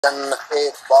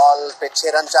एक बॉल पे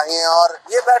 6 रन चाहिए और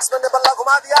ये बैट्समैन ने बल्ला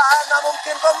घुमा दिया है,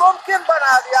 नामुमकिन को मुमकिन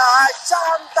बना दिया है।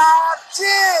 शानदार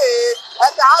जीत,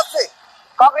 ऐतिहासिक।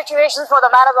 Congratulations for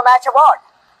the Man of the Match award.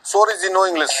 Sorry ji, no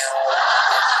English.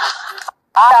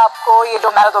 आज आपको ये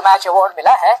जो man of the match award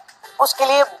मिला है उसके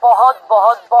लिए बहुत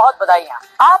बहुत बहुत बधाइयाँ।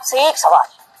 आपसे एक सवाल,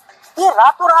 ये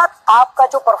रातों रात आपका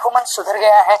जो परफॉर्मेंस सुधर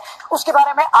गया है उसके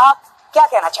बारे में आप क्या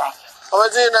कहना चाहेंगे? हमें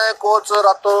जी नए कोच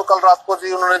कल रात को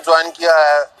जी उन्होंने ज्वाइन किया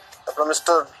है, अपना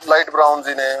मिस्टर लाइट ब्राउन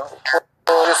जी ने,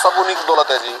 तो ये सब उन्हीं की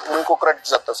दौलत है जी, उन्हीं को क्रेडिट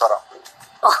जाता है सारा।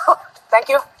 Thank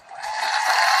you.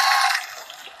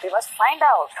 We must find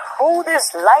out who this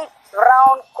light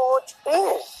brown coach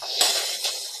is.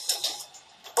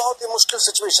 बहुत ही मुश्किल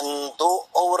सिचुएशन, 2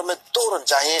 ओवर में 2 रन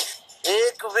चाहिए,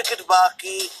 1 विकेट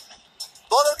बाकी।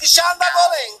 बॉलर की शानदार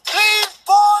बॉलिंग, क्लीन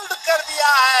बोल्ड कर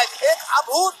दिया है, एक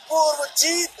अभूतपूर्व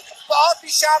जीत, बहुत ही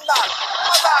शानदार,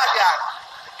 मजा आ गया।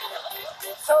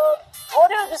 So, what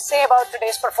do you have to say about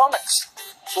today's performance?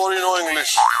 Sorry, no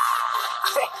English.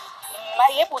 मैं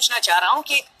ये पूछना चाह रहा हूँ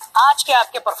कि आज के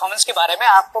आपके परफॉर्मेंस के बारे में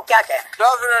आपको क्या कहना है?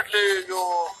 डेफिनेटली जो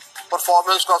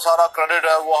परफॉर्मेंस का सारा क्रेडिट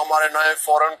है वो हमारे नए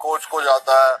फॉरेन कोच को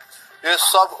जाता है, ये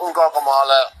सब उनका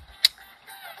कमाल है।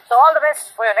 So all the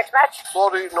best for your next match.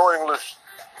 Sorry, no English.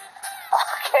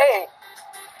 Okay.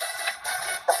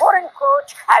 The foreign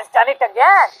coach has done it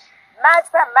again. Match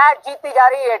पे मैच जीतती जा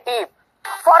रही है team.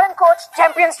 Foreign coach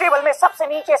champions table में सबसे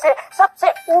नीचे से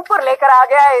सबसे ऊपर लेकर आ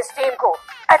गया है इस टीम को।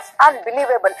 इट्स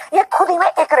अनबिलीवेबल, ये खुद ही में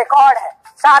एक रिकॉर्ड है।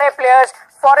 सारे प्लेयर्स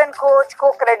फॉरेन कोच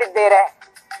को क्रेडिट दे रहे हैं।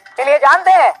 चलिए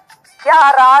जानते हैं क्या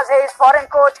राज है इस फॉरेन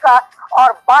कोच का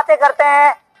और बातें करते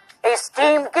हैं इस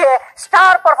टीम के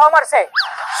स्टार परफॉर्मर से।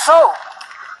 So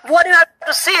what do you have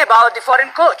to say about the foreign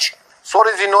coach?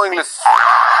 Sorry ji, no English.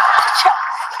 अच्छा,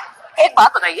 एक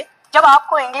बात बताइए, जब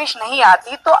आपको इंग्लिश नहीं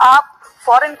आती तो आप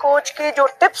फॉरेन कोच के जो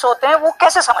टिप्स होते हैं वो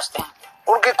कैसे समझते हैं?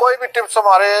 उनकी कोई भी टिप्स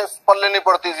हमारे पल्ले नहीं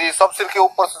पड़ती जी, सब सिर के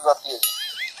ऊपर से जाती है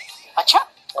जी। अच्छा,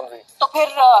 हाँ जी। तो फिर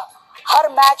हर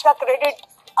मैच का क्रेडिट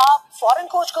आप फॉरेन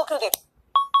कोच को क्यों देते?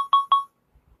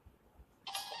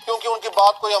 क्योंकि उनकी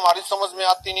बात कोई हमारी समझ में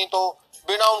आती नहीं, तो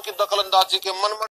बिना उनकी दखल अंदाजी के मन